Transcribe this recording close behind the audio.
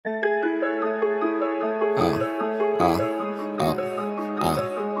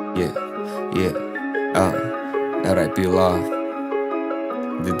RIP Love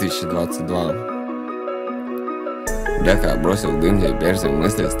 2022. Дека бросил дым, теперь все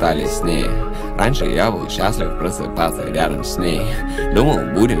мысли стали с ней. Раньше я был счастлив просыпаться рядом с ней. Думал,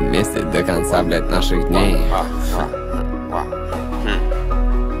 будем вместе до конца, блядь, наших дней.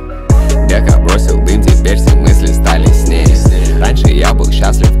 Дека бросил дым, теперь все мысли стали с ней. Раньше я был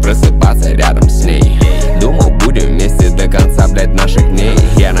счастлив просыпаться рядом с ней. Думал, будем вместе до конца, блядь, наших дней.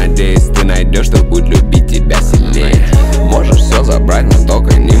 Я надеюсь, ты найдешь, кто будет любить тебя сильнее. Можешь все забрать, но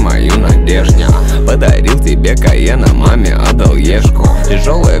только не мою надежду. Подарил тебе Каена, маме отдал Ешку.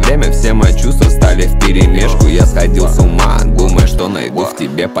 Тяжелое время, все мои чувства стали вперемешку. Я сходил с ума, думая, что найду в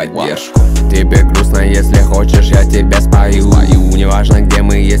тебе поддержку. Тебе грустно, если хочешь, я тебя спою. Неважно где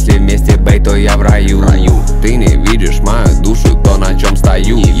мы, если вместе, бей, то я в раю. Ты не видишь мою душу, то на чем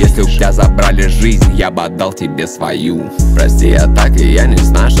стою. Если у тебя забрали жизнь, я бы отдал тебе свою. Прости, я так и я не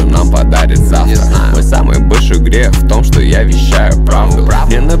знаю, что нам подарит завтра. Мой самый большой грех в том, что я вещаю правду.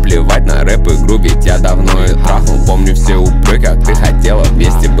 Мне наплевать на рэп-игру, ведь я давно и трахнул. Помню все упреки, как ты хотела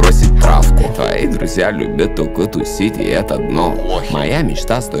вместе бросить травку. Твои друзья любят только тусить, и это дно. Моя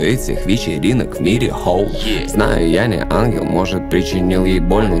мечта стоит всех вечеринок в мире, хоу. Знаю, я не ангел, может причинил ей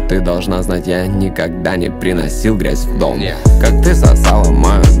боль, но ты должна знать, я никогда не приносил грязь в дом. Как ты сосала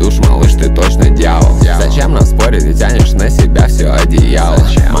мою душу, малыш, ты точно дьявол. Зачем нас спорить, ты тянешь на себя все одеяло.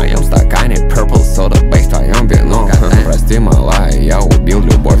 В моем стакане purple soda, бей, в твоем вино. Прости, малая, я убил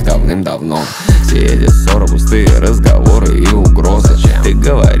любовь давным-давно. Все эти ссоры, пустые разговоры и угрозы. Ты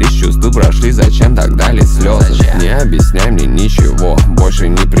говоришь, чувства прошли, зачем тогда лить слезы? Не объясняй мне ничего, больше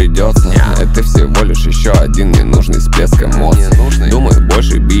не придется. Это всего лишь еще один ненужный всплеск эмоций. Думай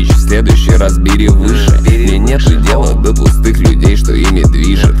больше, бич, в следующий раз бери выше. Мне нет дела до пустых людей, что ими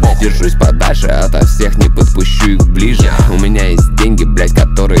движет. Держусь подальше ото всех, не подпущу их ближе. У меня есть деньги, блять,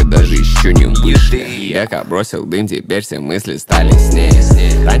 которые даже еще не вышли. Дека бросил дым, теперь все мысли стали с ней.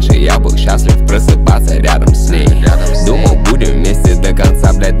 Раньше я был счастлив просыпаться рядом с ней. Думал, будем вместе до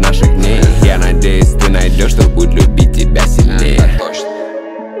конца, блять,